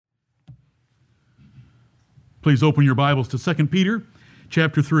Please open your Bibles to 2 Peter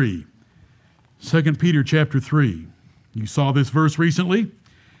chapter 3. 2 Peter chapter 3. You saw this verse recently.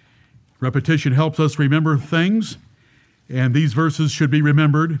 Repetition helps us remember things, and these verses should be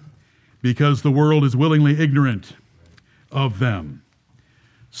remembered because the world is willingly ignorant of them.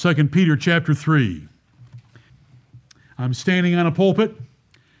 2 Peter chapter 3. I'm standing on a pulpit,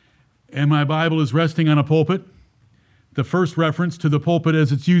 and my Bible is resting on a pulpit. The first reference to the pulpit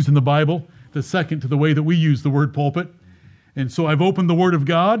as it's used in the Bible, the second to the way that we use the word pulpit. And so I've opened the Word of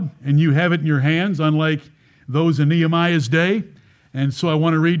God, and you have it in your hands, unlike those in Nehemiah's day. And so I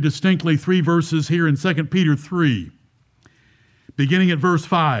want to read distinctly 3 verses here in 2 Peter 3, beginning at verse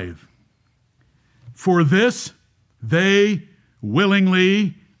 5. For this they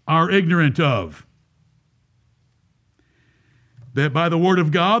willingly are ignorant of, that by the word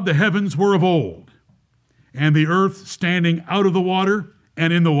of God the heavens were of old, and the earth standing out of the water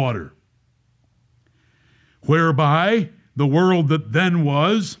and in the water, whereby the world that then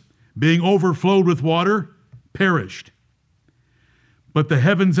was, being overflowed with water, perished. But the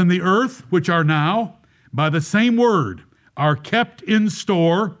heavens and the earth, which are now, by the same word, are kept in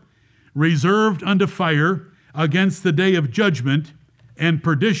store, reserved unto fire against the day of judgment and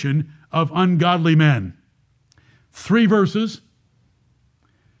perdition of ungodly men. 3 verses,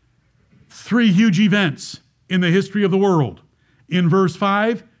 3 huge events in the history of the world. In verse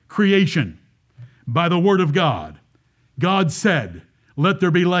 5, creation by the word of God. God said, let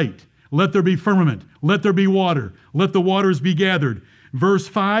there be light, let there be firmament, let there be water, let the waters be gathered. Verse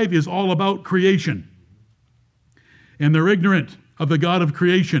 5 is all about creation. And they're ignorant of the God of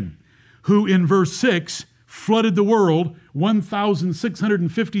creation, who in verse 6 flooded the world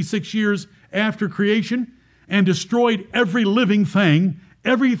 1,656 years after creation and destroyed every living thing,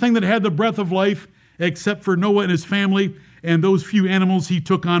 everything that had the breath of life, except for Noah and his family and those few animals he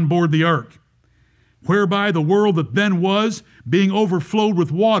took on board the ark, whereby the world that then was, being overflowed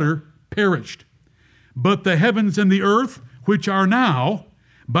with water, perished. But the heavens and the earth, which are now,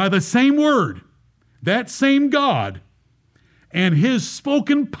 by the same word, that same God, and his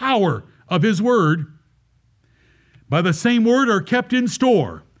spoken power of his word, by the same word are kept in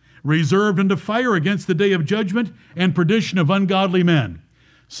store, reserved unto fire against the day of judgment and perdition of ungodly men.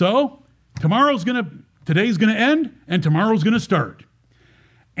 So, today's going to end, and tomorrow's going to start.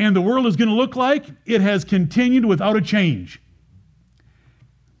 And the world is going to look like it has continued without a change.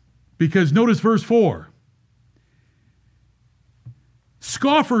 Because notice verse 4.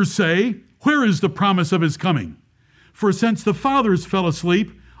 Scoffers say, where is the promise of his coming? For since the fathers fell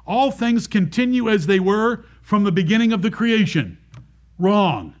asleep, all things continue as they were from the beginning of the creation.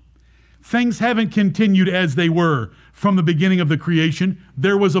 Wrong. Things haven't continued as they were from the beginning of the creation.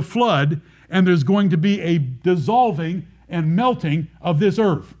 There was a flood, and there's going to be a dissolving and melting of this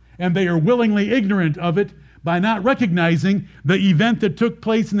earth. And they are willingly ignorant of it by not recognizing the event that took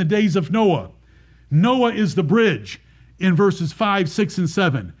place in the days of Noah. Noah is the bridge in verses 5, 6, and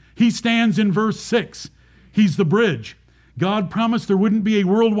 7. He stands in verse 6. He's the bridge. God promised there wouldn't be a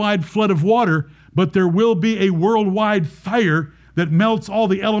worldwide flood of water, but there will be a worldwide fire that melts all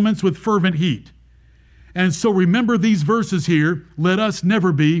the elements with fervent heat. And so remember these verses here. Let us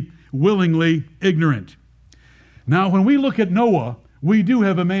never be willingly ignorant. Now, when we look at Noah, we do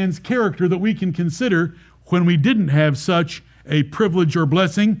have a man's character that we can consider when we didn't have such a privilege or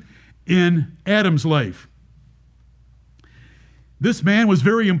blessing in Adam's life. This man was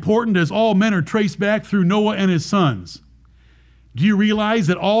very important, as all men are traced back through Noah and his sons. Do you realize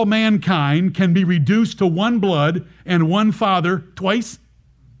that all mankind can be reduced to one blood and one father twice?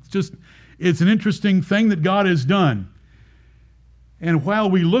 It's an interesting thing that God has done. And while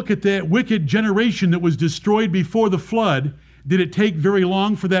we look at that wicked generation that was destroyed before the flood, did it take very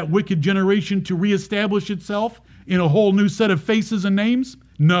long for that wicked generation to reestablish itself in a whole new set of faces and names?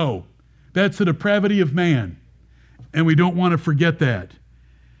 No. That's the depravity of man. And we don't want to forget that.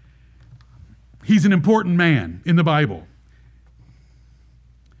 He's an important man in the Bible.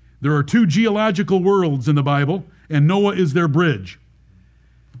 There are 2 geological worlds in the Bible, and Noah is their bridge.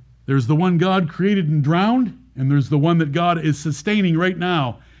 There's the one God created and drowned, and there's the one that God is sustaining right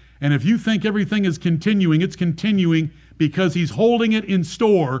now. And if you think everything is continuing, it's continuing because he's holding it in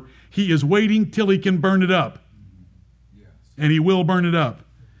store. He is waiting till he can burn it up. Yes. And he will burn it up.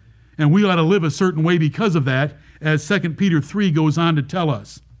 And we ought to live a certain way because of that, as 2 Peter 3 goes on to tell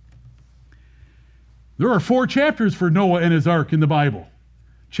us. There are 4 chapters for Noah and his ark in the Bible.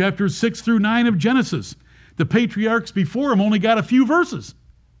 Chapters 6 through 9 of Genesis. The patriarchs before him only got a few verses.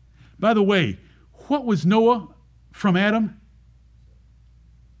 By the way, what was Noah from Adam?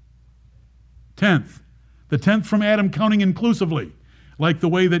 10th. The 10th from Adam, counting inclusively. Like the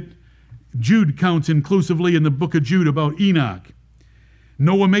way that Jude counts inclusively in the book of Jude about Enoch.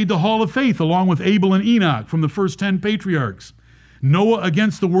 Noah made the hall of faith along with Abel and Enoch from the first 10 patriarchs. Noah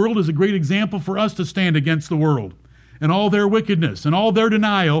against the world is a great example for us to stand against the world and all their wickedness and all their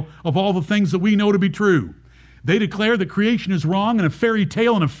denial of all the things that we know to be true. They declare that creation is wrong and a fairy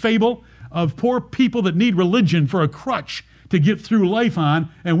tale and a fable of poor people that need religion for a crutch to get through life on,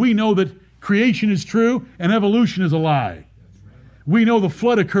 and we know that creation is true and evolution is a lie. We know the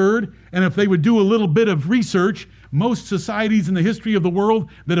flood occurred, and if they would do a little bit of research, most societies in the history of the world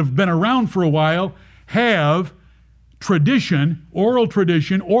that have been around for a while have tradition, oral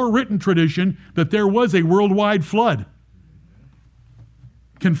tradition or written tradition, that there was a worldwide flood,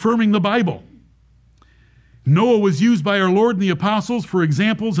 confirming the Bible. Noah was used by our Lord and the apostles for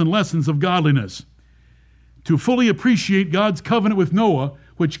examples and lessons of godliness. To fully appreciate God's covenant with Noah,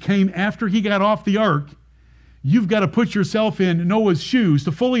 which came after he got off the ark, you've got to put yourself in Noah's shoes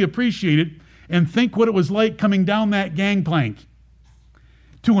to fully appreciate it and think what it was like coming down that gangplank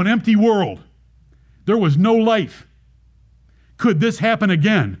to an empty world. There was no life. Could this happen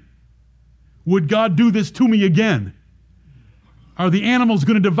again? Would God do this to me again? Are the animals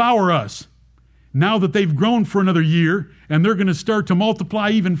going to devour us now that they've grown for another year and they're going to start to multiply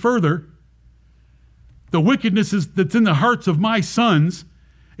even further? The wickedness that's in the hearts of my sons,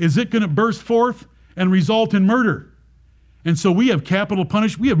 is it going to burst forth and result in murder? And so we have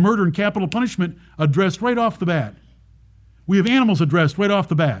murder and capital punishment addressed right off the bat. We have animals addressed right off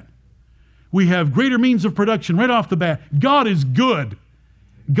the bat. We have greater means of production right off the bat. God is good.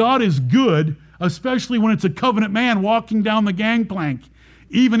 God is good, especially when it's a covenant man walking down the gangplank.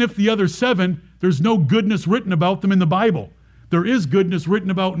 Even if the other 7, there's no goodness written about them in the Bible. There is goodness written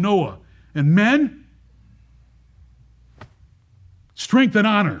about Noah. And men, strength and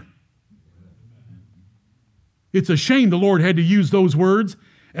honor. It's a shame the Lord had to use those words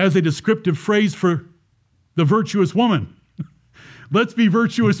as a descriptive phrase for the virtuous woman. Let's be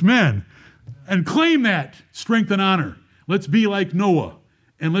virtuous men and claim that strength and honor. Let's be like Noah,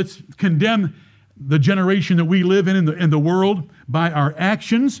 and let's condemn the generation that we live in the world by our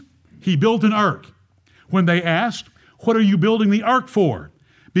actions. He built an ark. When they asked, what are you building the ark for?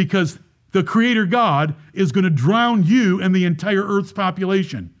 Because the Creator God is going to drown you and the entire earth's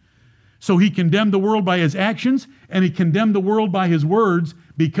population. So he condemned the world by his actions, and he condemned the world by his words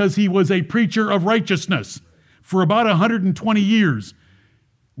because he was a preacher of righteousness. For about 120 years,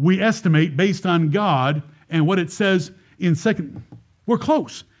 we estimate, based on God and what it says in we're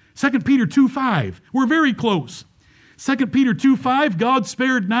close. 2 Peter 2:5, we're very close. 2 Peter 2:5, God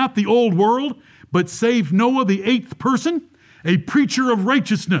spared not the old world, but saved Noah, the 8th person, a preacher of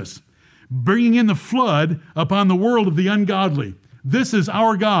righteousness, bringing in the flood upon the world of the ungodly. This is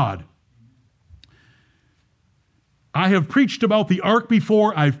our God. I have preached about the ark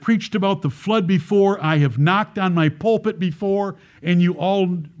before. I've preached about the flood before. I have knocked on my pulpit before,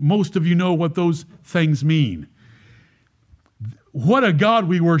 and most of you know what those things mean. What a God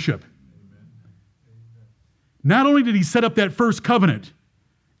we worship. Not only did he set up that first covenant,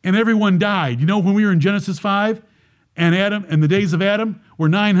 and everyone died. You know, when we were in Genesis 5, and the days of Adam were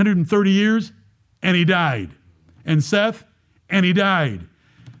 930 years, and he died. And Seth, and he died.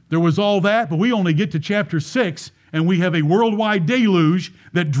 There was all that, but we only get to chapter 6, and we have a worldwide deluge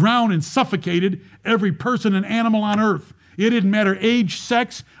that drowned and suffocated every person and animal on earth. It didn't matter age,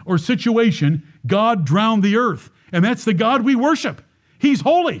 sex, or situation. God drowned the earth. And that's the God we worship. He's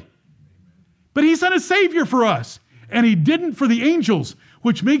holy. But he sent a Savior for us. And he didn't for the angels,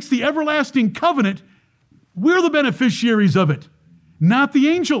 which makes the everlasting covenant, we're the beneficiaries of it, not the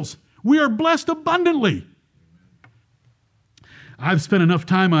angels. We are blessed abundantly. I've spent enough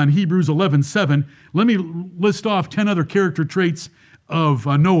time on Hebrews 11:7. Let me list off 10 other character traits of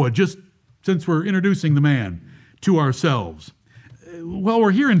Noah, just since we're introducing the man to ourselves. While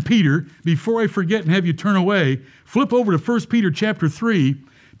we're here in Peter, before I forget and have you turn away, flip over to 1 Peter chapter 3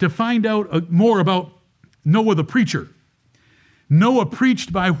 to find out more about Noah the preacher. Noah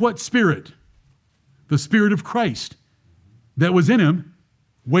preached by what spirit? The Spirit of Christ that was in him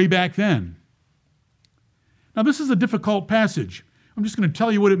way back then. Now, this is a difficult passage. I'm just going to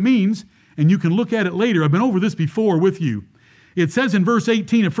tell you what it means, and you can look at it later. I've been over this before with you. It says in verse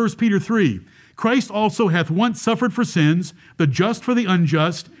 18 of 1 Peter 3, Christ also hath once suffered for sins, the just for the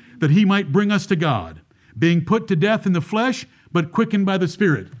unjust, that he might bring us to God, being put to death in the flesh, but quickened by the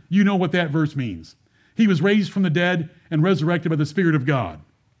Spirit. You know what that verse means. He was raised from the dead and resurrected by the Spirit of God,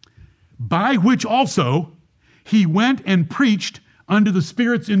 by which also he went and preached unto the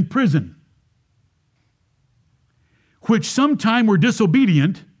spirits in prison, which sometime were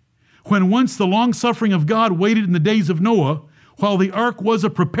disobedient, when once the long suffering of God waited in the days of Noah, while the ark was a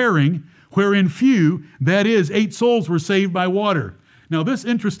preparing, wherein few, that is, 8 souls, were saved by water. Now, this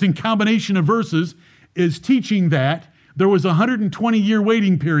interesting combination of verses is teaching that there was a 120-year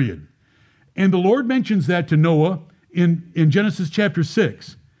waiting period. And the Lord mentions that to Noah in Genesis chapter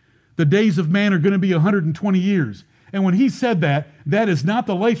 6. The days of man are going to be 120 years. And when he said that, that is not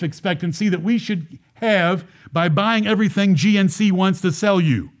the life expectancy that we should have by buying everything GNC wants to sell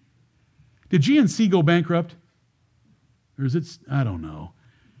you. Did GNC go bankrupt? Or is it, I don't know.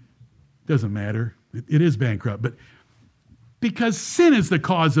 Doesn't matter. It is bankrupt. But because sin is the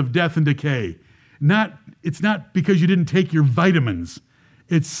cause of death and decay. It's not because you didn't take your vitamins.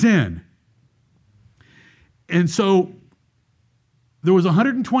 It's sin. And so there was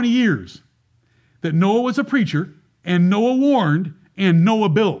 120 years that Noah was a preacher, and Noah warned, and Noah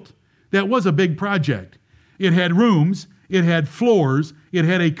built. That was a big project. It had rooms, it had floors, it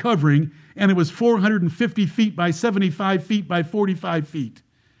had a covering, and it was 450 feet by 75 feet by 45 feet.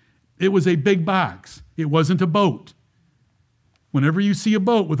 It was a big box. It wasn't a boat. Whenever you see a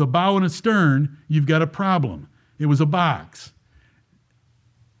boat with a bow and a stern, you've got a problem. It was a box.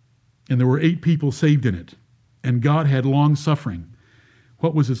 And there were 8 people saved in it. And God had long suffering.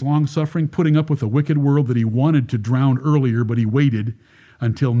 What was his long suffering? Putting up with a wicked world that he wanted to drown earlier, but he waited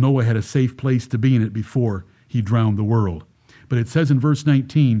until Noah had a safe place to be in it before he drowned the world. But it says in verse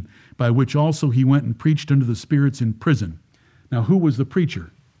 19, by which also he went and preached unto the spirits in prison. Now, who was the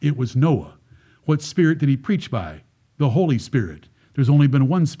preacher? It was Noah. What spirit did he preach by? The Holy Spirit. There's only been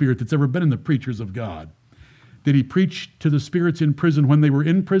one spirit that's ever been in the preachers of God. Did he preach to the spirits in prison when they were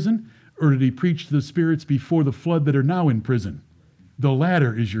in prison? Or did he preach to the spirits before the flood that are now in prison? The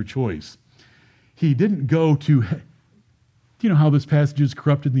latter is your choice. He didn't go to... Do you know how this passage is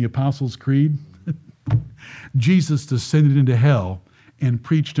corrupted in the Apostles' Creed? Jesus descended into hell and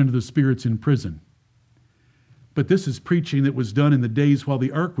preached unto the spirits in prison. But this is preaching that was done in the days while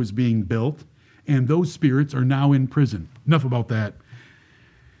the ark was being built, and those spirits are now in prison. Enough about that.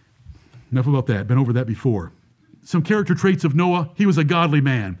 Been over that before. Some character traits of Noah. He was a godly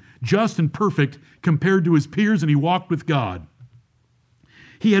man, just and perfect compared to his peers, and he walked with God.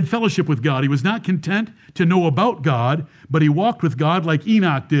 He had fellowship with God. He was not content to know about God, but he walked with God like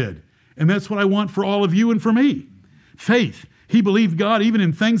Enoch did. And that's what I want for all of you and for me. Faith. He believed God even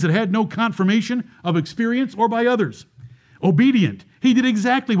in things that had no confirmation of experience or by others. Obedient. He did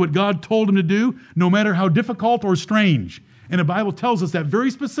exactly what God told him to do, no matter how difficult or strange. And the Bible tells us that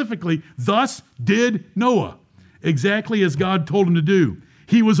very specifically, thus did Noah, exactly as God told him to do.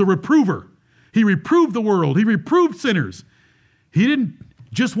 He was a reprover. He reproved the world. He reproved sinners. He didn't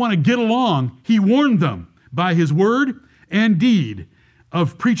just want to get along. He warned them by his word and deed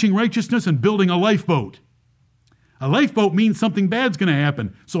of preaching righteousness and building a lifeboat. A lifeboat means something bad's going to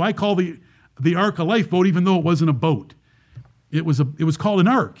happen. So I call the ark a lifeboat, even though it wasn't a boat. It was called an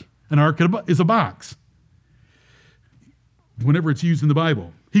ark. An ark is a box, whenever it's used in the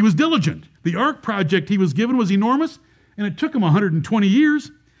Bible. He was diligent. The ark project he was given was enormous, and it took him 120 years.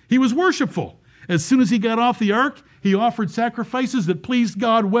 He was worshipful. As soon as he got off the ark, he offered sacrifices that pleased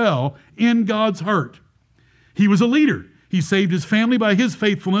God well in God's heart. He was a leader. He saved his family by his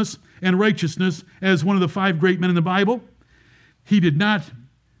faithfulness and righteousness as one of the 5 great men in the Bible. He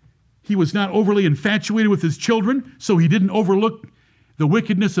was not overly infatuated with his children, so he didn't overlook the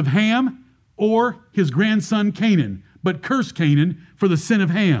wickedness of Ham or his grandson Canaan, but cursed Canaan for the sin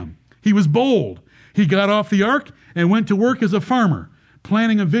of Ham. He was bold. He got off the ark and went to work as a farmer,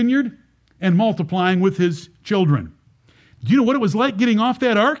 planting a vineyard and multiplying with his children. Do you know what it was like getting off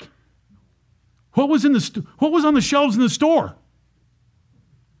that ark? What was on the shelves in the store?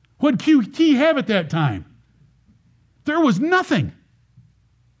 What did QT have at that time? There was nothing.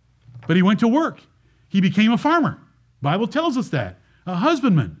 But he went to work. He became a farmer. The Bible tells us that. A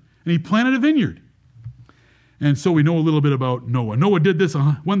husbandman. And he planted a vineyard. And so we know a little bit about Noah. Noah did this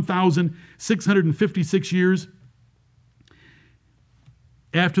 1,656 years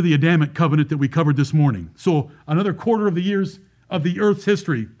after the Adamic covenant that we covered this morning. So another quarter of the years of the earth's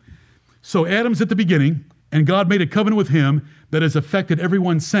history. So Adam's at the beginning, and God made a covenant with him that has affected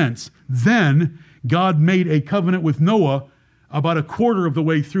everyone since. Then God made a covenant with Noah about a quarter of the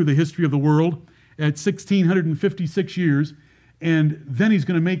way through the history of the world at 1,656 years. And then he's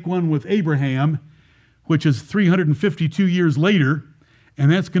going to make one with Abraham, which is 352 years later.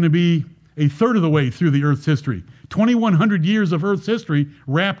 And that's going to be a third of the way through the earth's history. 2,100 years of earth's history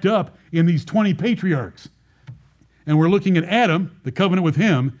wrapped up in these 20 patriarchs. And we're looking at Adam, the covenant with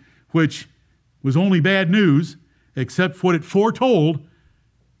him, which was only bad news, except for what it foretold.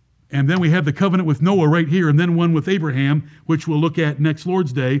 And then we have the covenant with Noah right here, and then one with Abraham, which we'll look at next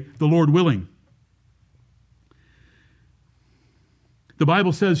Lord's Day, the Lord willing. The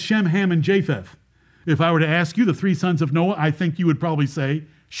Bible says Shem, Ham, and Japheth. If I were to ask you the three sons of Noah, I think you would probably say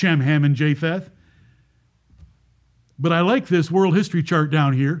Shem, Ham, and Japheth. But I like this world history chart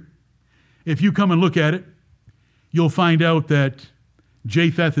down here. If you come and look at it, you'll find out that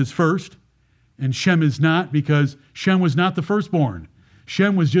Japheth is first and Shem is not, because Shem was not the firstborn.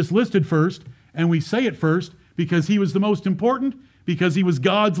 Shem was just listed first, and we say it first because he was the most important, because he was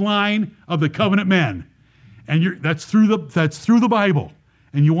God's line of the covenant men. And that's through the Bible.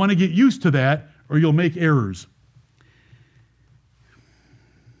 And you want to get used to that or you'll make errors.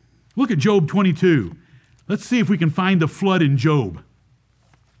 Look at Job 22. Let's see if we can find the flood in Job.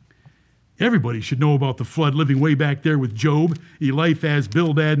 Everybody should know about the flood living way back there with Job, Eliphaz,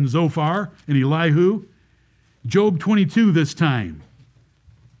 Bildad, and Zophar, and Elihu. Job 22 this time.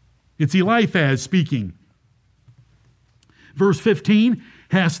 It's Eliphaz speaking. Verse 15,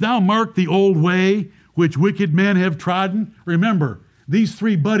 hast thou marked the old way which wicked men have trodden? Remember, these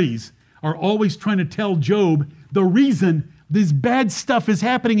three buddies are always trying to tell Job the reason this bad stuff is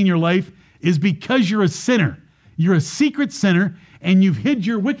happening in your life is because you're a sinner. You're a secret sinner, and you've hid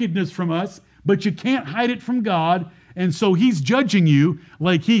your wickedness from us, but you can't hide it from God, and so he's judging you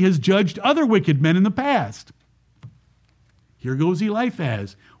like he has judged other wicked men in the past. Here goes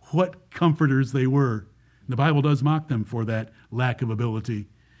Eliphaz. What comforters they were. The Bible does mock them for that lack of ability.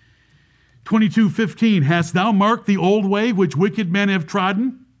 22:15, hast thou marked the old way which wicked men have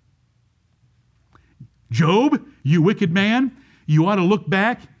trodden? Job, you wicked man, you ought to look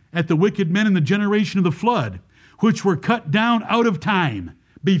back at the wicked men in the generation of the flood, which were cut down out of time,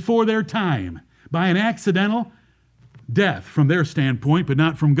 before their time, by an accidental death from their standpoint, but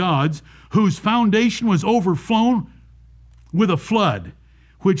not from God's, whose foundation was overflown with a flood,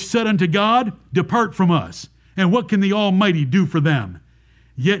 which said unto God, depart from us, and what can the Almighty do for them?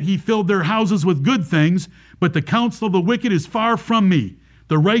 Yet he filled their houses with good things, but the counsel of the wicked is far from me.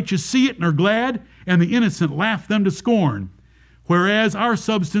 The righteous see it and are glad, and the innocent laugh them to scorn. Whereas our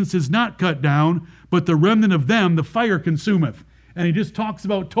substance is not cut down, but the remnant of them the fire consumeth. And he just talks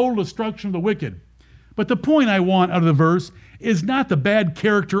about total destruction of the wicked. But the point I want out of the verse is not the bad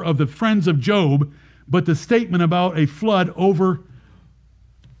character of the friends of Job, but the statement about a flood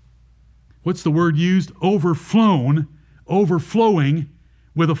what's the word used? Overflowing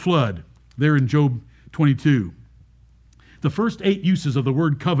with a flood. There in Job 22. The first 8 uses of the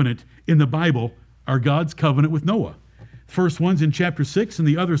word covenant in the Bible are God's covenant with Noah. The first one's in chapter 6, and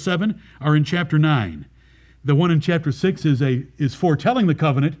the other 7 are in chapter 9. The one in chapter 6 is foretelling the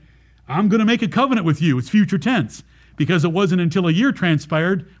covenant. I'm going to make a covenant with you. It's future tense, because it wasn't until a year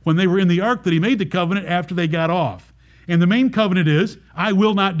transpired when they were in the ark that he made the covenant after they got off. And the main covenant is, I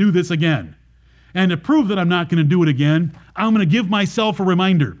will not do this again. And to prove that I'm not going to do it again, I'm going to give myself a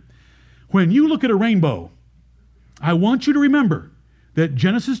reminder. When you look at a rainbow, I want you to remember that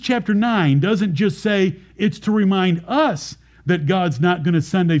Genesis chapter 9 doesn't just say it's to remind us that God's not going to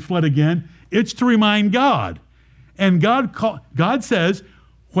send a flood again. It's to remind God. And God says,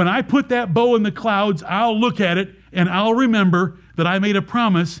 when I put that bow in the clouds, I'll look at it and I'll remember that I made a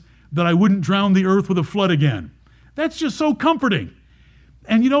promise that I wouldn't drown the earth with a flood again. That's just so comforting.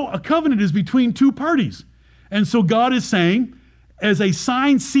 And a covenant is between two parties. And so God is saying, as a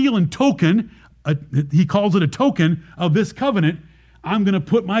sign, seal, and token, he calls it a token of this covenant, I'm going to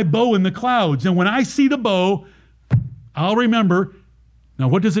put my bow in the clouds. And when I see the bow, I'll remember. Now,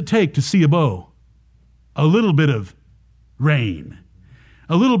 what does it take to see a bow? A little bit of rain.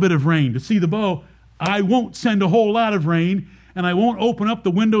 A little bit of rain. To see the bow, I won't send a whole lot of rain, and I won't open up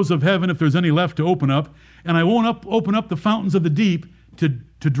the windows of heaven if there's any left to open up, and I won't open up the fountains of the deep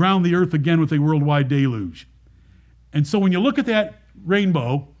to drown the earth again with a worldwide deluge. And so when you look at that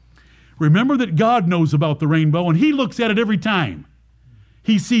rainbow, remember that God knows about the rainbow, and he looks at it every time.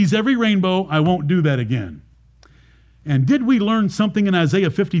 He sees every rainbow. I won't do that again. And did we learn something in Isaiah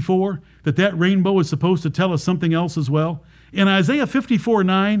 54? That rainbow is supposed to tell us something else as well? In Isaiah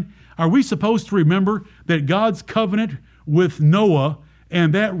 54:9, are we supposed to remember that God's covenant with Noah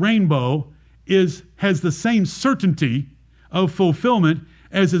and that rainbow has the same certainty of fulfillment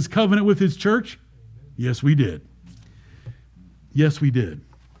as his covenant with his church? Yes, we did. Yes, we did.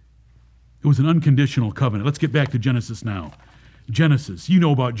 It was an unconditional covenant. Let's get back to Genesis now. Genesis. You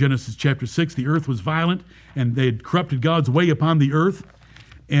know about Genesis chapter 6. The earth was violent, and they had corrupted God's way upon the earth.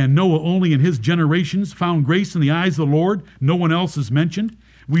 And Noah only in his generations found grace in the eyes of the Lord. No one else is mentioned.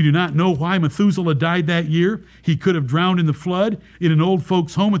 We do not know why Methuselah died that year. He could have drowned in the flood in an old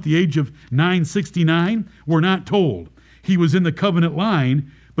folks' home at the age of 969. We're not told. He was in the covenant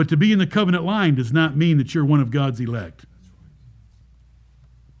line, but to be in the covenant line does not mean that you're one of God's elect.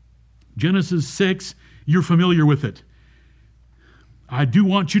 Genesis 6, you're familiar with it. I do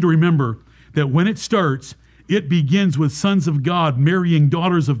want you to remember that when it starts, it begins with sons of God marrying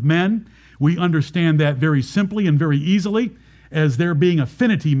daughters of men. We understand that very simply and very easily as there being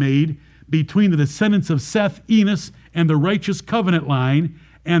affinity made between the descendants of Seth, Enos, and the righteous covenant line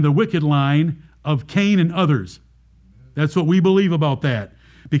and the wicked line of Cain and others. That's what we believe about that,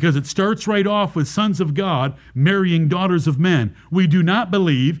 because it starts right off with sons of God marrying daughters of men. We do not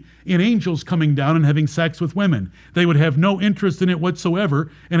believe in angels coming down and having sex with women. They would have no interest in it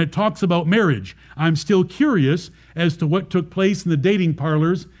whatsoever, and it talks about marriage. I'm still curious as to what took place in the dating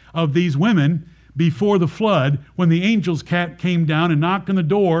parlors of these women before the flood, when the angels came down and knocked on the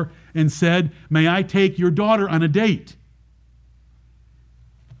door and said, "May I take your daughter on a date?"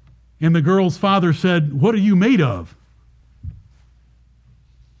 And the girl's father said, "What are you made of?"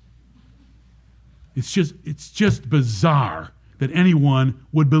 It's just bizarre that anyone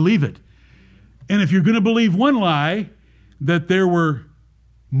would believe it. And if you're going to believe one lie, that there were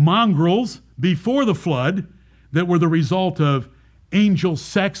mongrels before the flood that were the result of angel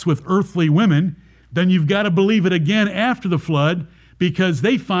sex with earthly women, then you've got to believe it again after the flood, because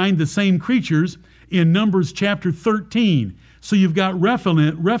they find the same creatures in Numbers chapter 13. So you've got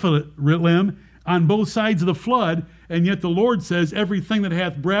Rephilim on both sides of the flood, and yet the Lord says everything that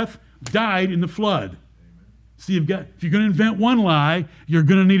hath breath died in the flood. See, if you're going to invent one lie, you're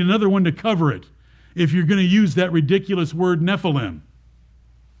going to need another one to cover it, if you're going to use that ridiculous word Nephilim.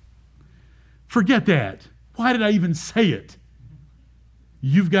 Forget that. Why did I even say it?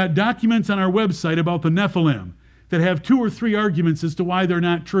 You've got documents on our website about the Nephilim that have 2 or 3 arguments as to why they're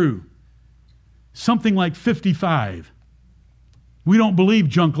not true. Something like 55. We don't believe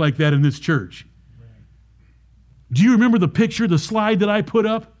junk like that in this church. Do you remember the picture, the slide that I put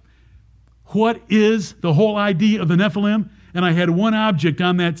up? What is the whole idea of the Nephilim? And I had one object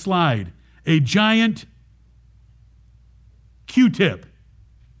on that slide, a giant Q-tip.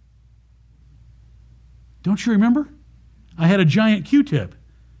 Don't you remember? I had a giant Q-tip,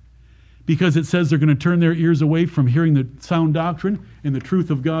 because it says they're going to turn their ears away from hearing the sound doctrine and the truth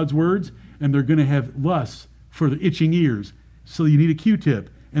of God's words, and they're going to have lusts for the itching ears. So you need a Q-tip,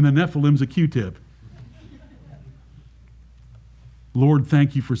 and the Nephilim's a Q-tip. Lord,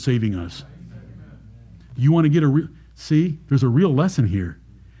 thank you for saving us. You want to get see, there's a real lesson here.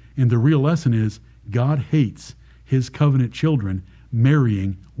 And the real lesson is God hates his covenant children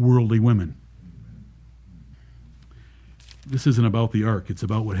marrying worldly women. This isn't about the ark. It's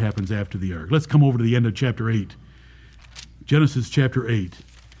about what happens after the ark. Let's come over to the end of chapter 8. Genesis chapter 8.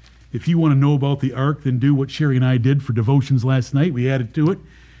 If you want to know about the ark, then do what Sherry and I did for devotions last night. We added to it.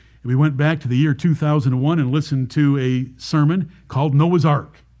 We went back to the year 2001 and listened to a sermon called Noah's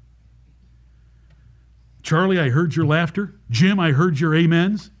Ark. Charlie, I heard your laughter. Jim, I heard your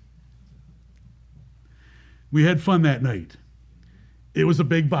amens. We had fun that night. It was a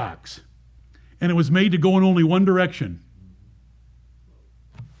big box, and it was made to go in only one direction.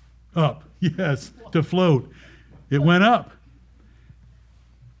 Up. Yes, to float. It went up.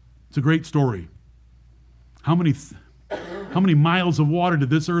 It's a great story. How many miles of water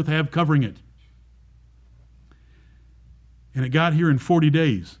did this earth have covering it? And it got here in 40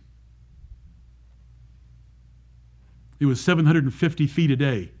 days. It was 750 feet a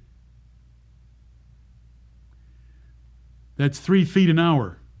day. That's 3 feet an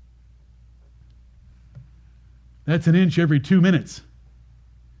hour. That's an inch every 2 minutes.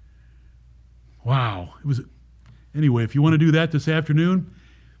 Wow. Anyway, if you want to do that this afternoon,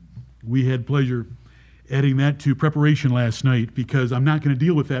 we had pleasure adding that to preparation last night, because I'm not going to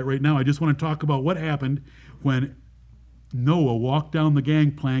deal with that right now. I just want to talk about what happened when Noah walked down the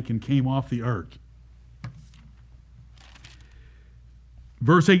gangplank and came off the ark.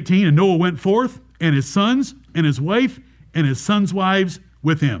 Verse 18, and Noah went forth, and his sons, and his wife, and his sons' wives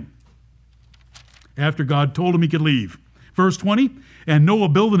with him, after God told him he could leave. Verse 20, and Noah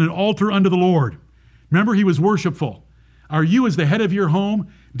builded an altar unto the Lord. Remember, he was worshipful. Are you, as the head of your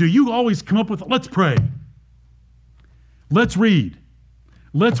home, do you always come up with, let's pray, let's read,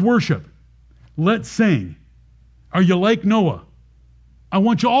 let's worship, let's sing? Are you like Noah? I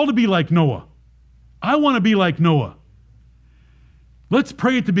want you all to be like Noah. I want to be like Noah. Let's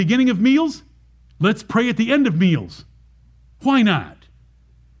pray at the beginning of meals. Let's pray at the end of meals. Why not?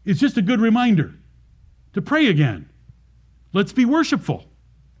 It's just a good reminder to pray again. Let's be worshipful.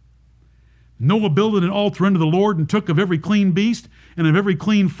 Noah builded an altar unto the Lord, and took of every clean beast and of every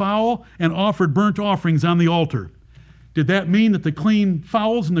clean fowl, and offered burnt offerings on the altar. Did that mean that the clean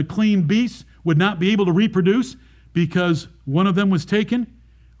fowls and the clean beasts would not be able to reproduce because one of them was taken?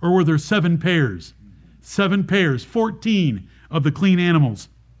 Or were there 7 pairs? 7 pairs, 14 of the clean animals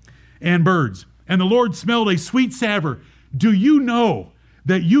and birds. And the Lord smelled a sweet savor. Do you know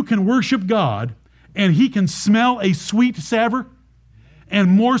that you can worship God and he can smell a sweet savor?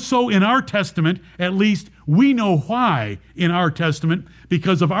 And more so in our testament, at least we know why in our testament,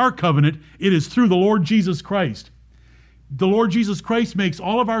 because of our covenant, it is through the Lord Jesus Christ. The Lord Jesus Christ makes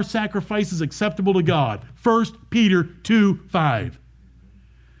all of our sacrifices acceptable to God. 1 Peter 2:5.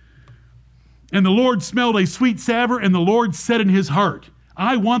 And the Lord smelled a sweet savor, and the Lord said in his heart,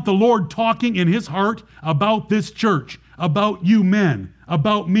 I want the Lord talking in his heart about this church, about you men,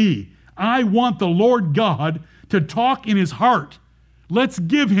 about me. I want the Lord God to talk in his heart. Let's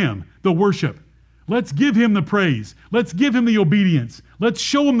give him the worship. Let's give him the praise. Let's give him the obedience. Let's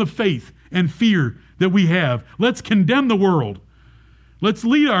show him the faith and fear that we have. Let's condemn the world. Let's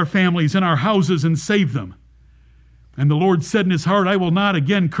lead our families and our houses and save them. And the Lord said in his heart, I will not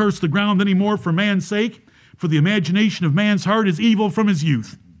again curse the ground anymore for man's sake, for the imagination of man's heart is evil from his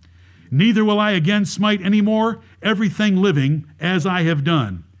youth. Neither will I again smite any more everything living as I have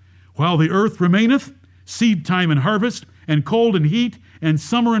done. While the earth remaineth, seed time and harvest, and cold and heat, and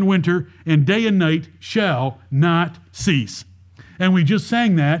summer and winter, and day and night shall not cease. And we just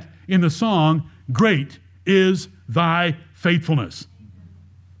sang that in the song, Great is Thy Faithfulness.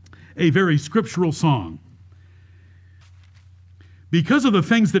 A very scriptural song. Because of the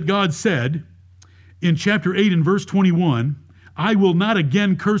things that God said in chapter 8 and verse 21, I will not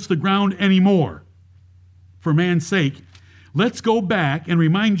again curse the ground anymore for man's sake. Let's go back and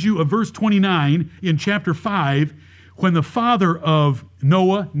remind you of verse 29 in chapter 5 when the father of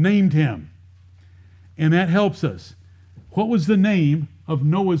Noah named him. And that helps us. What was the name of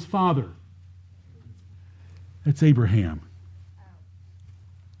Noah's father? That's Abraham.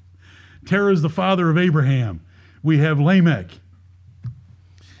 Terah is the father of Abraham. We have Lamech.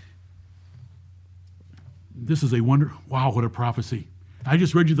 This is a wonder. Wow, what a prophecy. I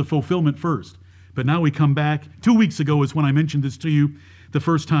just read you the fulfillment first. But now we come back. 2 weeks ago is when I mentioned this to you the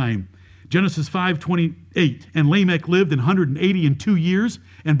first time. Genesis 5:28. And Lamech lived 182 years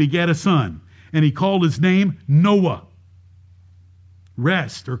and begat a son. And he called his name Noah.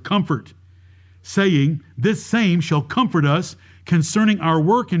 Rest or comfort. Saying, this same shall comfort us concerning our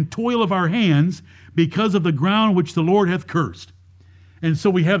work and toil of our hands because of the ground which the Lord hath cursed. And so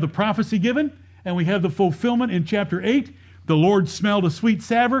we have the prophecy given. And we have the fulfillment in chapter 8. The Lord smelled a sweet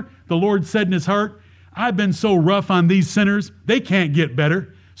savor. The Lord said in his heart, I've been so rough on these sinners, they can't get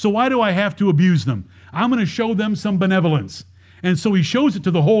better. So why do I have to abuse them? I'm going to show them some benevolence. And so he shows it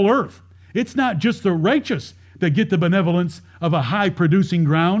to the whole earth. It's not just the righteous that get the benevolence of a high-producing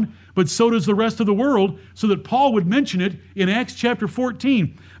ground, but so does the rest of the world, so that Paul would mention it in Acts chapter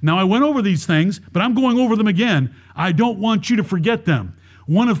 14. Now, I went over these things, but I'm going over them again. I don't want you to forget them.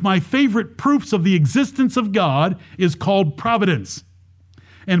 One of my favorite proofs of the existence of God is called providence.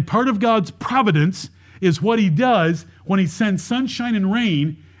 And part of God's providence is what he does when he sends sunshine and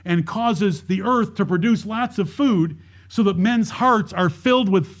rain and causes the earth to produce lots of food so that men's hearts are filled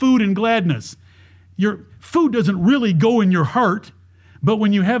with food and gladness. Your food doesn't really go in your heart, but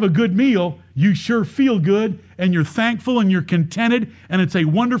when you have a good meal, you sure feel good and you're thankful and you're contented and it's a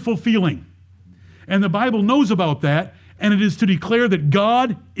wonderful feeling. And the Bible knows about that. And it is to declare that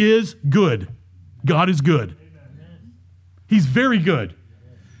God is good. God is good. He's very good.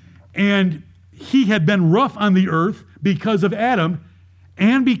 And he had been rough on the earth because of Adam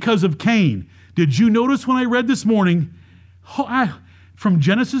and because of Cain. Did you notice when I read this morning, from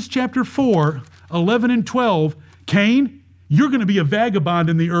Genesis chapter 4, 11 and 12, Cain, you're going to be a vagabond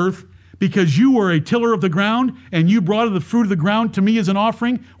in the earth because you were a tiller of the ground and you brought the fruit of the ground to me as an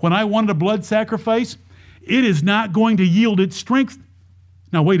offering when I wanted a blood sacrifice. It is not going to yield its strength.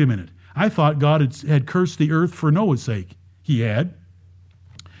 Now, wait a minute. I thought God had cursed the earth for Noah's sake. He had.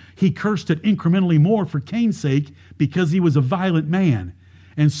 He cursed it incrementally more for Cain's sake because he was a violent man.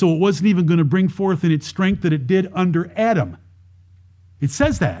 And so it wasn't even going to bring forth in its strength that it did under Adam. It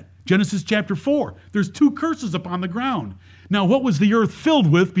says that. Genesis chapter 4. There's 2 curses upon the ground. Now, what was the earth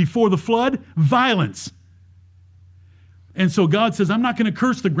filled with before the flood? Violence. And so God says, I'm not going to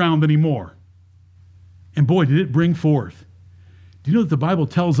curse the ground anymore. And boy, did it bring forth. Do you know that the Bible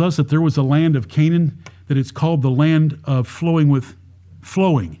tells us that there was a land of Canaan, that it's called the land of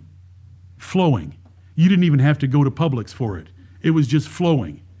flowing. You didn't even have to go to Publix for it. It was just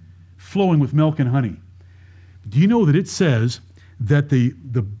flowing with milk and honey. Do you know that it says that the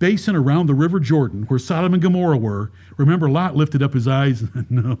basin around the river Jordan, where Sodom and Gomorrah were, remember Lot lifted up his eyes,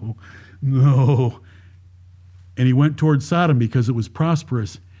 no. And he went toward Sodom because it was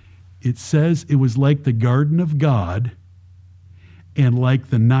prosperous. It says it was like the garden of God and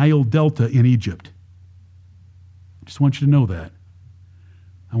like the Nile Delta in Egypt. I just want you to know that.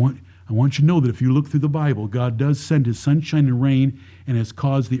 I want I want you to know that if you look through the Bible, God does send his sunshine and rain and has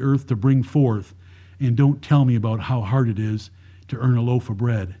caused the earth to bring forth. And don't tell me about how hard it is to earn a loaf of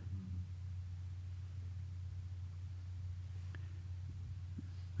bread.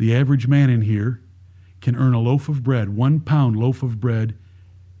 The average man in here can earn a loaf of bread, 1 pound loaf of bread,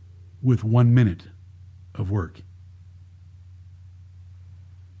 with 1 minute of work.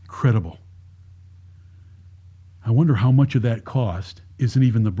 Incredible. I wonder how much of that cost isn't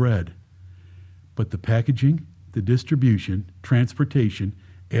even the bread, but the packaging, the distribution, transportation,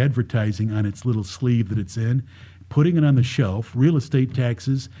 advertising on its little sleeve that it's in, putting it on the shelf, real estate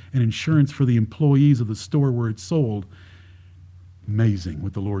taxes, and insurance for the employees of the store where it's sold. Amazing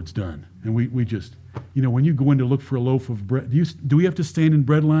what the Lord's done. And we just, when you go in to look for a loaf of bread, do we have to stand in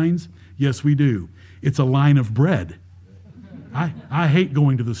bread lines? Yes, we do. It's a line of bread. I hate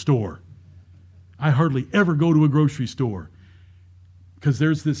going to the store. I hardly ever go to a grocery store because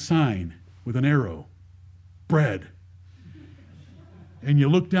there's this sign with an arrow, bread. And you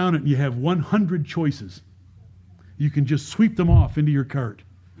look down and you have 100 choices. You can just sweep them off into your cart.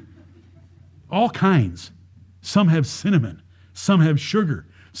 All kinds. Some have cinnamon. Some have sugar.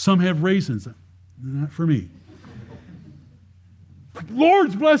 Some have raisins. Not for me. The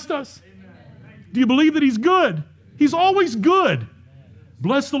Lord's blessed us. Do you believe that he's good? He's always good.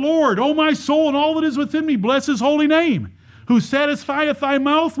 Bless the Lord, O my soul, and all that is within me. Bless his holy name, who satisfieth thy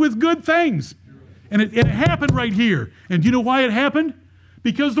mouth with good things. And it happened right here. And do you know why it happened?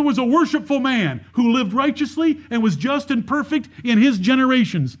 Because there was a worshipful man who lived righteously and was just and perfect in his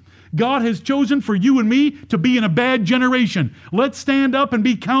generations. God has chosen for you and me to be in a bad generation. Let's stand up and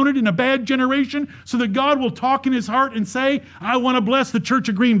be counted in a bad generation so that God will talk in his heart and say, I want to bless the Church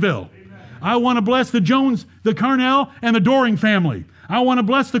of Greenville. Amen. I want to bless the Jones, the Carnell, and the Doring family. I want to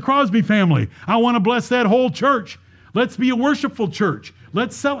bless the Crosby family. I want to bless that whole church. Let's be a worshipful church.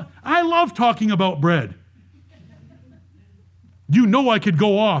 Let's sell. I love talking about bread. You know I could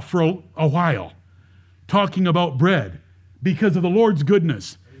go off for a while talking about bread because of the Lord's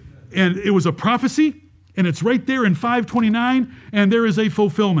goodness. And it was a prophecy, and it's right there in 5:29, and there is a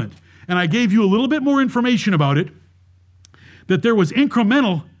fulfillment. And I gave you a little bit more information about it, that there was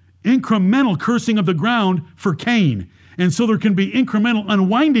incremental cursing of the ground for Cain. And so there can be incremental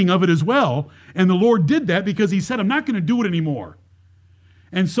unwinding of it as well. And the Lord did that because he said, I'm not going to do it anymore.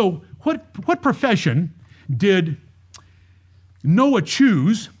 And so what profession did Noah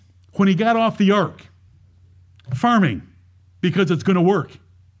choose when he got off the ark? Farming, because it's going to work.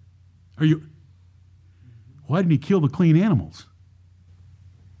 Why didn't he kill the clean animals?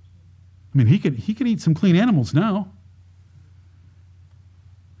 I mean, he could eat some clean animals now.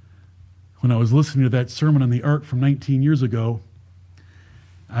 When I was listening to that sermon on the ark from 19 years ago,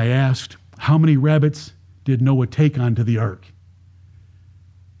 I asked, how many rabbits did Noah take onto the ark?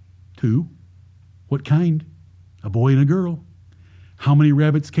 2. What kind? A boy and a girl. How many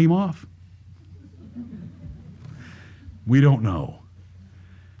rabbits came off? We don't know.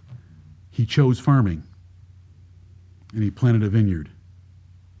 He chose farming, and he planted a vineyard.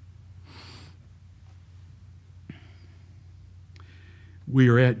 We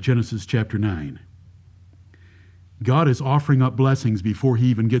are at Genesis chapter 9. God is offering up blessings before he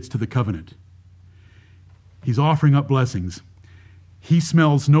even gets to the covenant. He's offering up blessings. He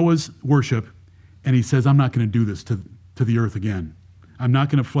smells Noah's worship, and he says, I'm not going to do this to the earth again. I'm not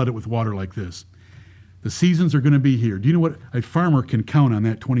going to flood it with water like this. The seasons are going to be here. Do you know what? A farmer can count on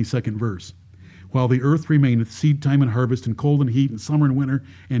that 22nd verse. While the earth remaineth, seed time and harvest, and cold and heat, and summer and winter,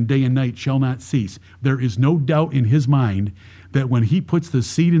 and day and night shall not cease. There is no doubt in his mind that when he puts the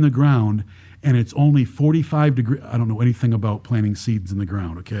seed in the ground, and it's only 45 degrees, I don't know anything about planting seeds in the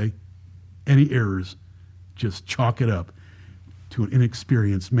ground, okay? Any errors, just chalk it up to an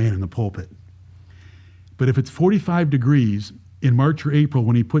inexperienced man in the pulpit. But if it's 45 degrees in March or April,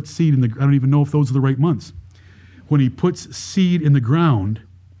 when he puts seed in the, I don't even know if those are the right months. When he puts seed in the ground,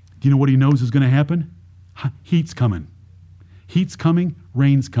 do you know what he knows is going to happen? Heat's coming. Heat's coming,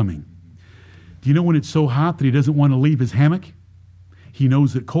 rain's coming. Do you know when it's so hot that he doesn't want to leave his hammock? He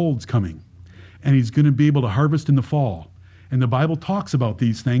knows that cold's coming, and he's going to be able to harvest in the fall. And the Bible talks about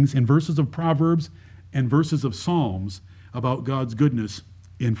these things in verses of Proverbs and verses of Psalms about God's goodness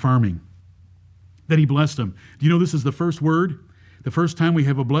in farming. That he blessed them. Do you know this is the first word? The first time we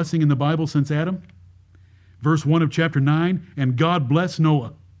have a blessing in the Bible since Adam? Verse 1 of chapter 9, and God blessed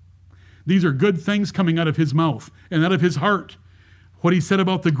Noah. These are good things coming out of his mouth and out of his heart. What he said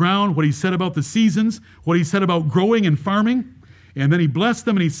about the ground, what he said about the seasons, what he said about growing and farming. And then he blessed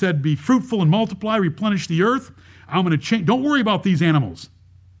them and he said, be fruitful and multiply, replenish the earth. I'm going to change. Don't worry about these animals.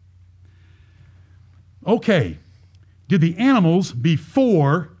 Okay. Did the animals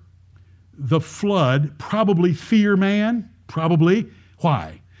before the flood probably fear man? Probably.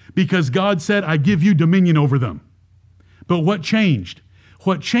 Why? Because God said, I give you dominion over them. But what changed?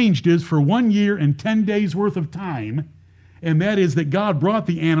 What changed is for 1 year and 10 days worth of time, and that is that God brought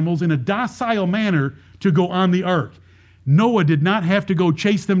the animals in a docile manner to go on the ark. Noah did not have to go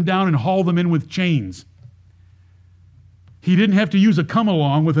chase them down and haul them in with chains. He didn't have to use a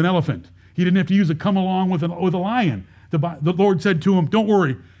come-along with an elephant. He didn't have to use a come-along with a lion. The Lord said to him, don't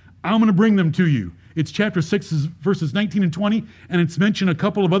worry, I'm going to bring them to you. It's chapter 6, verses 19 and 20, and it's mentioned a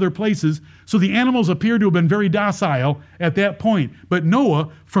couple of other places. So the animals appear to have been very docile at that point. But Noah,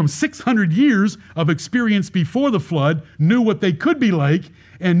 from 600 years of experience before the flood, knew what they could be like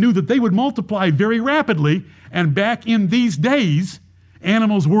and knew that they would multiply very rapidly. And back in these days,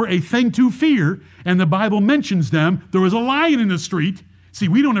 animals were a thing to fear, and the Bible mentions them. There was a lion in the street. See,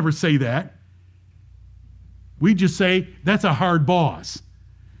 we don't ever say that. We just say, that's a hard boss.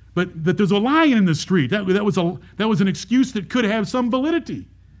 But that there's a lion in the street, that was an excuse that could have some validity.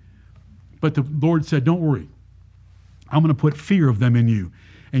 But the Lord said, don't worry. I'm going to put fear of them in you.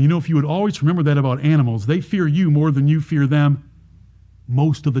 And you know, if you would always remember that about animals, they fear you more than you fear them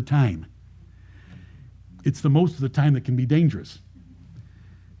most of the time. It's the most of the time that can be dangerous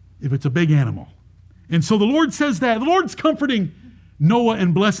if it's a big animal. And so the Lord says that. The Lord's comforting Noah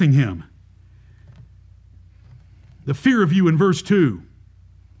and blessing him. The fear of you in verse 2.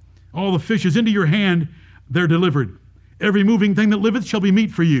 All the fishes into your hand, they're delivered. Every moving thing that liveth shall be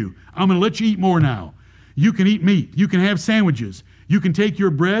meat for you. I'm going to let you eat more now. You can eat meat. You can have sandwiches. You can take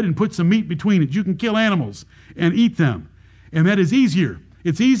your bread and put some meat between it. You can kill animals and eat them. And that is easier.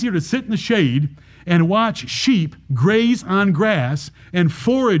 It's easier to sit in the shade and watch sheep graze on grass and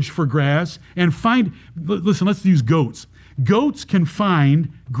forage for grass and find, listen, let's use goats. Goats can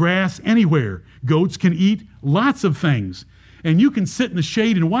find grass anywhere. Goats can eat lots of things. And you can sit in the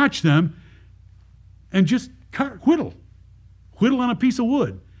shade and watch them and just whittle on a piece of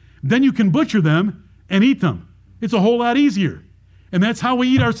wood. Then you can butcher them and eat them. It's a whole lot easier. And that's how we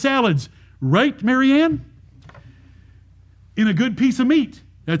eat our salads. Right, Marianne? In a good piece of meat.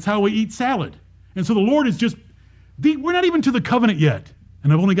 That's how we eat salad. And so the Lord is just, we're not even to the covenant yet.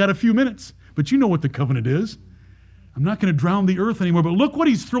 And I've only got a few minutes. But you know what the covenant is. I'm not going to drown the earth anymore. But look what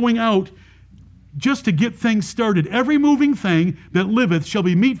he's throwing out just to get things started. Every moving thing that liveth shall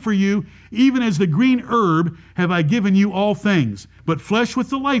be meat for you, even as the green herb have I given you all things. But flesh with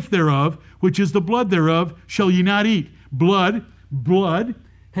the life thereof, which is the blood thereof, shall ye not eat. Blood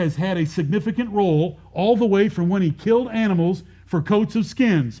has had a significant role all the way from when he killed animals for coats of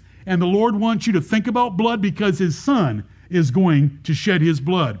skins. And the Lord wants you to think about blood because his Son is going to shed his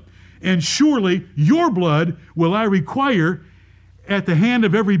blood. And surely your blood will I require. At the hand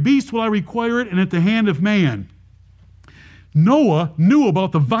of every beast will I require it, and at the hand of man. Noah knew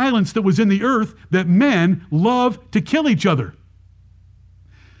about the violence that was in the earth, that men love to kill each other.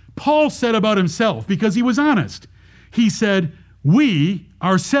 Paul said about himself, because he was honest, he said, we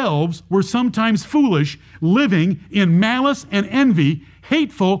ourselves were sometimes foolish, living in malice and envy,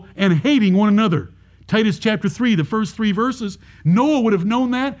 hateful and hating one another. Titus chapter 3, the first 3 verses, Noah would have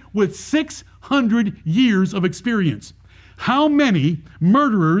known that with 600 years of experience. How many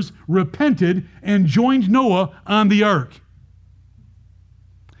murderers repented and joined Noah on the ark?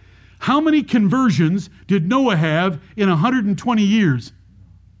 How many conversions did Noah have in 120 years?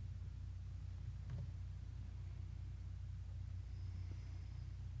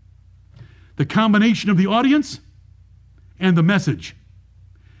 The combination of the audience and the message.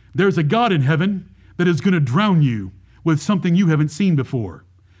 There's a God in heaven that is going to drown you with something you haven't seen before.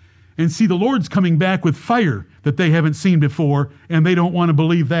 And see, the Lord's coming back with fire that they haven't seen before, and they don't want to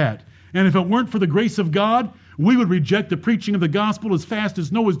believe that. And if it weren't for the grace of God, we would reject the preaching of the gospel as fast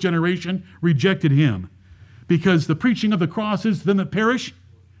as Noah's generation rejected him. Because the preaching of the cross is to them that perish,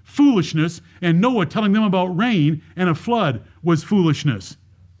 foolishness, and Noah telling them about rain and a flood was foolishness.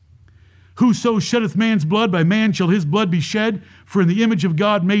 Whoso sheddeth man's blood, by man shall his blood be shed, for in the image of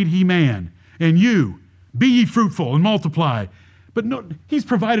God made he man. And you, be ye fruitful and multiply. But no, he's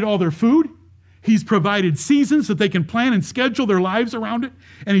provided all their food. He's provided seasons that they can plan and schedule their lives around it.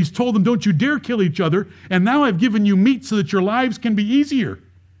 And he's told them, don't you dare kill each other. And now I've given you meat so that your lives can be easier.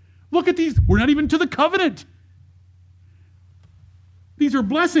 Look at these. We're not even to the covenant. These are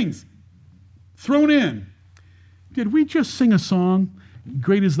blessings thrown in. Did we just sing a song,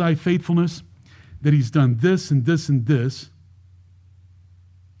 Great is Thy Faithfulness, that he's done this and this and this,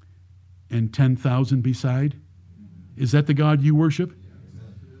 and 10,000 beside? Is that the God you worship?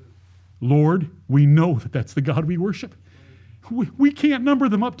 Lord, we know that that's the God we worship. We can't number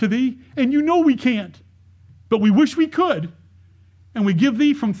them up to thee, and you know we can't. But we wish we could. And we give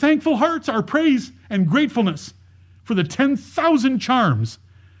thee from thankful hearts our praise and gratefulness for the 10,000 charms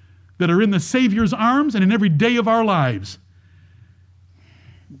that are in the Savior's arms and in every day of our lives.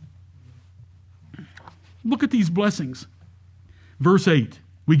 Look at these blessings. Verse 8,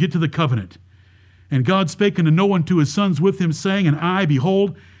 we get to the covenant. And God spake unto Noah and to his sons with him, saying, And I,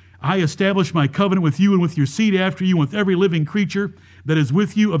 behold, I establish my covenant with you and with your seed after you, and with every living creature that is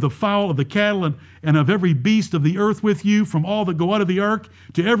with you, of the fowl, of the cattle, and of every beast of the earth with you, from all that go out of the ark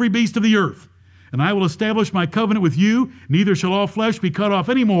to every beast of the earth. And I will establish my covenant with you, neither shall all flesh be cut off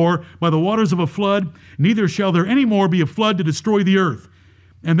any more by the waters of a flood, neither shall there any more be a flood to destroy the earth.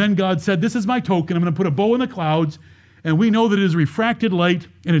 And then God said, this is my token. I'm going to put a bow in the clouds, and we know that it is refracted light,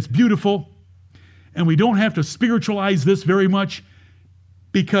 and it's beautiful, and we don't have to spiritualize this very much,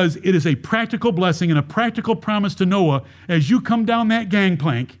 because it is a practical blessing and a practical promise to Noah as you come down that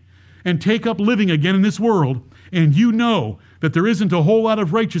gangplank and take up living again in this world, and you know that there isn't a whole lot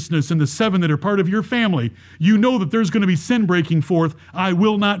of righteousness in the 7 that are part of your family. You know that there's going to be sin breaking forth. I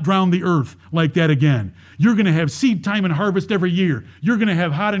will not drown the earth like that again. You're going to have seed time and harvest every year. You're going to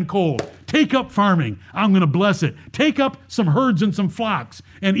have hot and cold. Take up farming. I'm going to bless it. Take up some herds and some flocks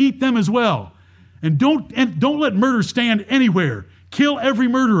and eat them as well. And don't let murder stand anywhere. Kill every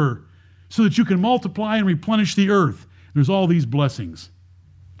murderer so that you can multiply and replenish the earth. There's all these blessings.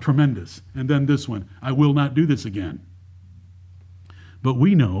 Tremendous. And then this one, I will not do this again. But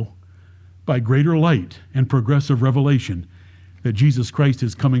we know by greater light and progressive revelation that Jesus Christ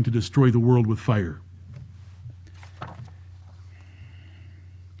is coming to destroy the world with fire.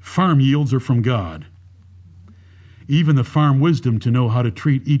 Farm yields are from God. Even the farm wisdom to know how to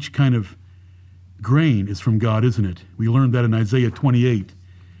treat each kind of grain is from God, isn't it? We learned that in Isaiah 28.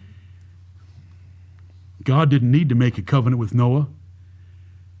 God didn't need to make a covenant with Noah.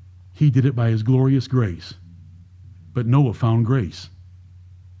 He did it by his glorious grace. But Noah found grace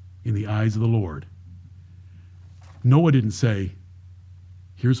in the eyes of the Lord. Noah didn't say,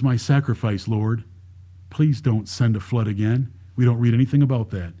 here's my sacrifice, Lord. Please don't send a flood again. We don't read anything about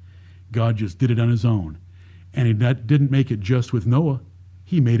that. God just did it on his own. And he didn't make it just with Noah.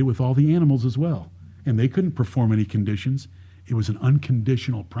 He made it with all the animals as well. And they couldn't perform any conditions. It was an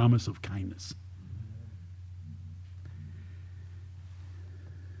unconditional promise of kindness.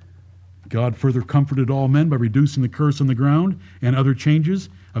 God further comforted all men by reducing the curse on the ground and other changes,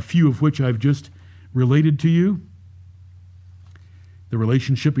 a few of which I've just related to you. The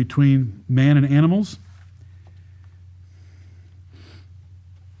relationship between man and animals.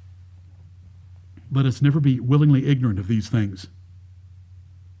 Let us never be willingly ignorant of these things.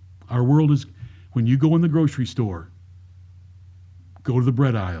 Our world is, when you go in the grocery store, go to the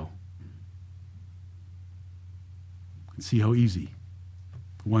bread aisle and see how easy.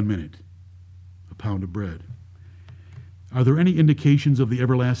 1 minute, a pound of bread. Are there any indications of the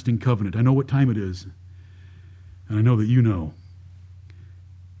everlasting covenant? I know what time it is, and I know that you know.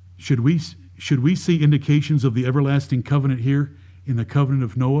 Should we see indications of the everlasting covenant here in the covenant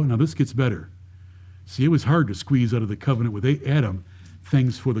of Noah? Now this gets better. See, it was hard to squeeze out of the covenant with Adam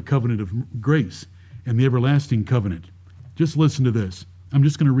things for the covenant of grace and the everlasting covenant. Just listen to this. I'm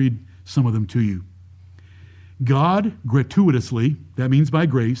just going to read some of them to you. God gratuitously, that means by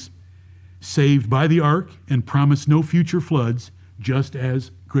grace, saved by the ark and promised no future floods, just as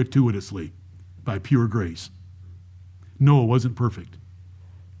gratuitously, by pure grace. Noah wasn't perfect.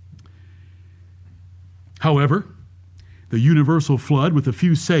 However, the universal flood with a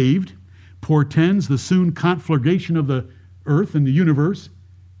few saved portends the soon conflagration of the earth and the universe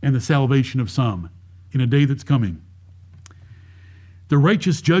and the salvation of some in a day that's coming. The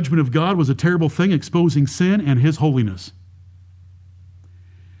righteous judgment of God was a terrible thing, exposing sin and his holiness.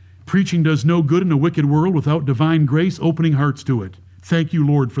 Preaching does no good in a wicked world without divine grace opening hearts to it. Thank you,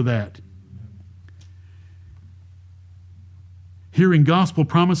 Lord, for that. Hearing gospel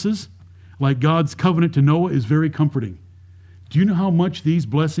promises like God's covenant to Noah is very comforting. Do you know how much these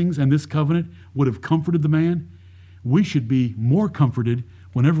blessings and this covenant would have comforted the man? We should be more comforted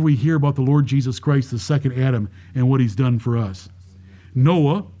whenever we hear about the Lord Jesus Christ, the second Adam, and what he's done for us.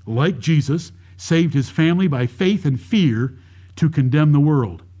 Noah, like Jesus, saved his family by faith and fear to condemn the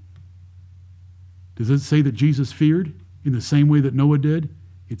world. Does it say that Jesus feared in the same way that Noah did?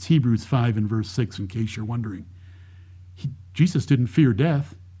 It's Hebrews 5 and verse 6, in case you're wondering. Jesus didn't fear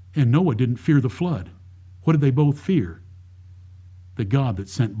death, and Noah didn't fear the flood. What did they both fear? The God that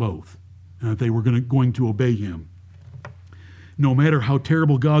sent both, and that they were going to obey him. No matter how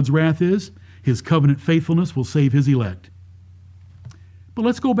terrible God's wrath is, his covenant faithfulness will save his elect. But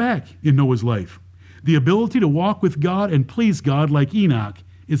let's go back in Noah's life. The ability to walk with God and please God like Enoch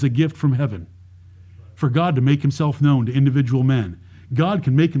is a gift from heaven. For God to make himself known to individual men. God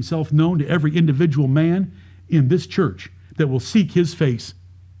can make himself known to every individual man in this church that will seek his face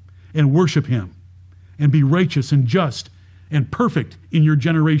and worship him and be righteous and just and perfect in your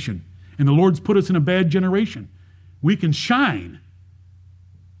generation. And the Lord's put us in a bad generation. We can shine.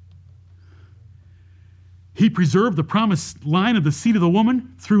 He preserved the promised line of the seed of the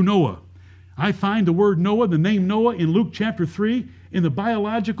woman through Noah. I find the word Noah, the name Noah, in Luke chapter 3, in the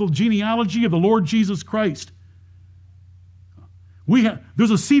biological genealogy of the Lord Jesus Christ.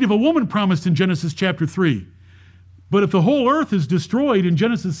 There's a seed of a woman promised in Genesis chapter 3. But if the whole earth is destroyed in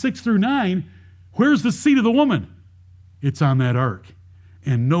Genesis 6 through 9, where's the seed of the woman? It's on that ark.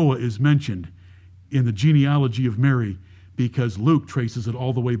 And Noah is mentioned in the genealogy of Mary because Luke traces it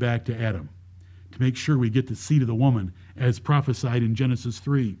all the way back to Adam to make sure we get the seed of the woman as prophesied in Genesis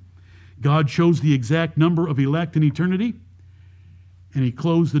 3. God chose the exact number of elect in eternity, and he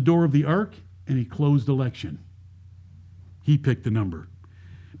closed the door of the ark, and he closed election. He picked the number.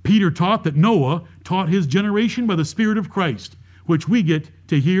 Peter taught that Noah taught his generation by the Spirit of Christ, which we get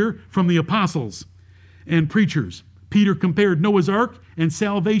to hear from the apostles and preachers. Peter compared Noah's ark and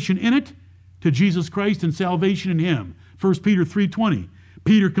salvation in it to Jesus Christ and salvation in him. 1 Peter 3:20.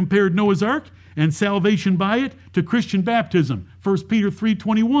 Peter compared Noah's ark and salvation by it to Christian baptism. 1 Peter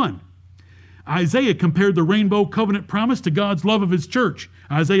 3:21. Isaiah compared the rainbow covenant promise to God's love of his church.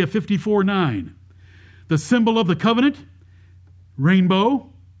 Isaiah 54:9. The symbol of the covenant, rainbow,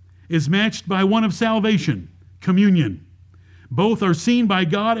 is matched by one of salvation, communion. Both are seen by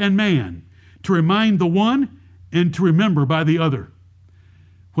God and man to remind the one and to remember by the other.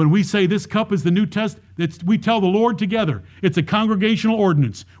 When we say this cup is the New Testament, we tell the Lord together. It's a congregational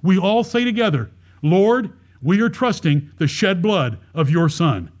ordinance. We all say together, Lord, we are trusting the shed blood of your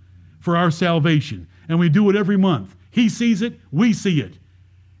Son for our salvation. And we do it every month. He sees it, we see it.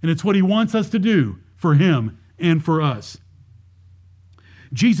 And it's what he wants us to do for him and for us.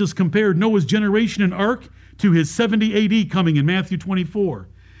 Jesus compared Noah's generation and ark to his 70 AD coming in Matthew 24.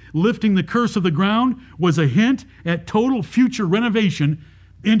 Lifting the curse of the ground was a hint at total future renovation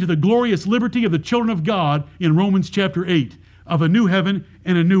into the glorious liberty of the children of God in Romans chapter 8, of a new heaven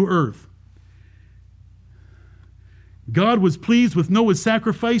and a new earth. God was pleased with Noah's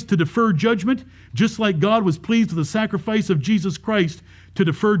sacrifice to defer judgment, just like God was pleased with the sacrifice of Jesus Christ to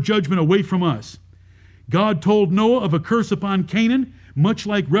defer judgment away from us. God told Noah of a curse upon Canaan, much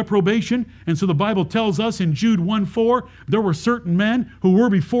like reprobation, and so the Bible tells us in Jude 1:4, there were certain men who were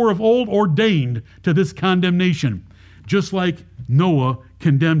before of old ordained to this condemnation, just like Noah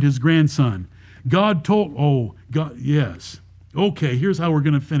condemned his grandson. Okay, here's how we're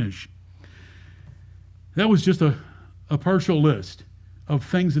going to finish. That was just a partial list of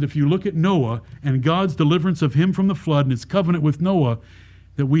things that if you look at Noah and God's deliverance of him from the flood and his covenant with Noah,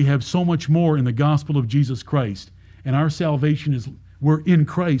 that we have so much more in the gospel of Jesus Christ. And our salvation is, we're in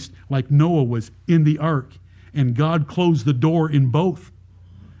Christ like Noah was in the ark. And God closed the door in both.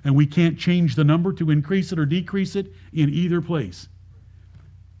 And we can't change the number to increase it or decrease it in either place.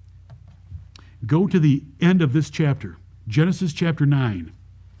 Go to the end of this chapter, Genesis chapter 9.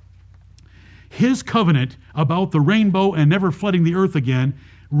 His covenant about the rainbow and never flooding the earth again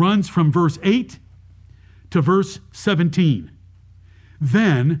runs from verse 8 to verse 17.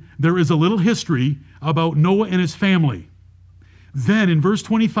 Then there is a little history about Noah and his family. Then in verse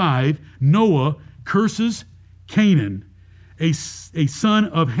 25, Noah curses Canaan, a son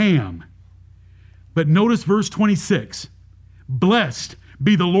of Ham. But notice verse 26. Blessed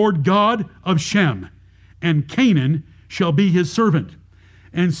be the Lord God of Shem, and Canaan shall be his servant.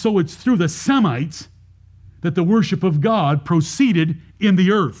 And so it's through the Semites that the worship of God proceeded in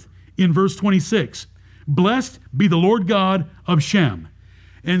the earth. In verse 26, blessed be the Lord God of Shem.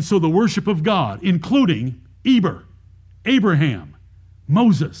 And so the worship of God, including Eber, Abraham,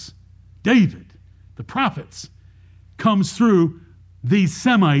 Moses, David, the prophets, comes through these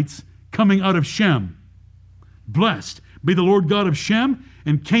Semites coming out of Shem. Blessed be the Lord God of Shem,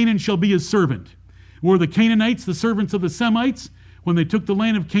 and Canaan shall be his servant. Were the Canaanites the servants of the Semites when they took the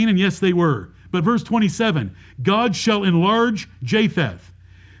land of Canaan? Yes, they were. But verse 27, God shall enlarge Japheth,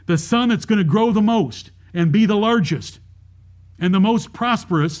 the son that's going to grow the most and be the largest. And the most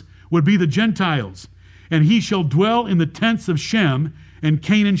prosperous would be the Gentiles. And he shall dwell in the tents of Shem, and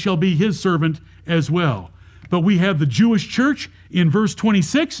Canaan shall be his servant as well. But we have the Jewish church in verse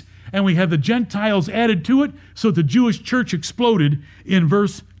 26, and we have the Gentiles added to it, so the Jewish church exploded in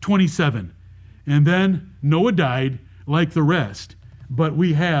verse 27. And then Noah died like the rest. But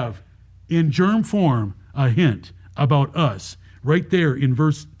we have, in germ form, a hint about us. Right there in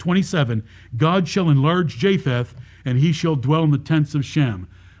verse 27, God shall enlarge Japheth, and he shall dwell in the tents of Shem,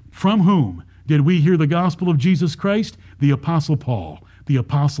 from whom did we hear the gospel of Jesus Christ? The Apostle Paul, the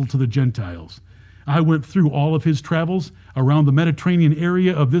apostle to the Gentiles. I went through all of his travels around the Mediterranean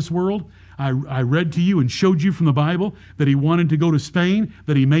area of this world. I read to you and showed you from the Bible that he wanted to go to Spain,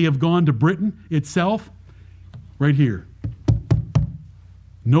 that he may have gone to Britain itself. Right here.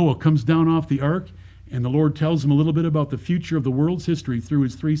 Noah comes down off the ark, and the Lord tells him a little bit about the future of the world's history through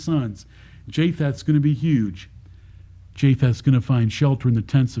his 3 sons. Japheth's going to be huge. Japheth's going to find shelter in the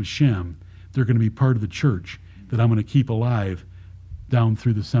tents of Shem. They're going to be part of the church that I'm going to keep alive down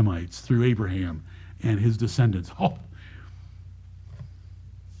through the Semites, through Abraham and his descendants. Oh!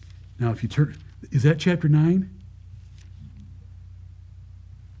 Now, if you turn, is that chapter 9?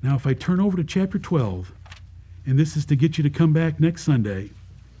 Now, if I turn over to chapter 12, and this is to get you to come back next Sunday.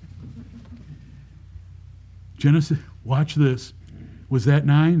 Genesis, watch this. Was that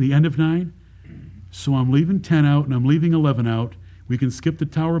 9, the end of 9? So I'm leaving 10 out and I'm leaving 11 out. We can skip the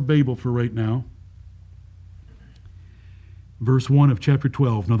Tower of Babel for right now. Verse 1 of chapter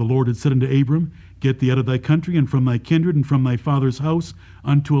 12. Now the Lord had said unto Abram, Get thee out of thy country and from thy kindred and from thy father's house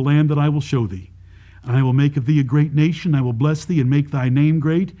unto a land that I will show thee. And I will make of thee a great nation. I will bless thee and make thy name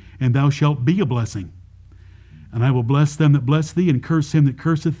great, and thou shalt be a blessing. And I will bless them that bless thee, and curse him that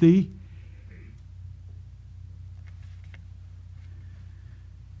curseth thee.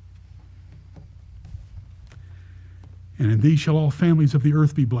 And in thee shall all families of the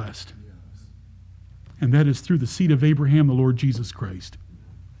earth be blessed. And that is through the seed of Abraham, the Lord Jesus Christ.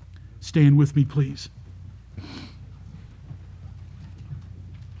 Stand with me, please.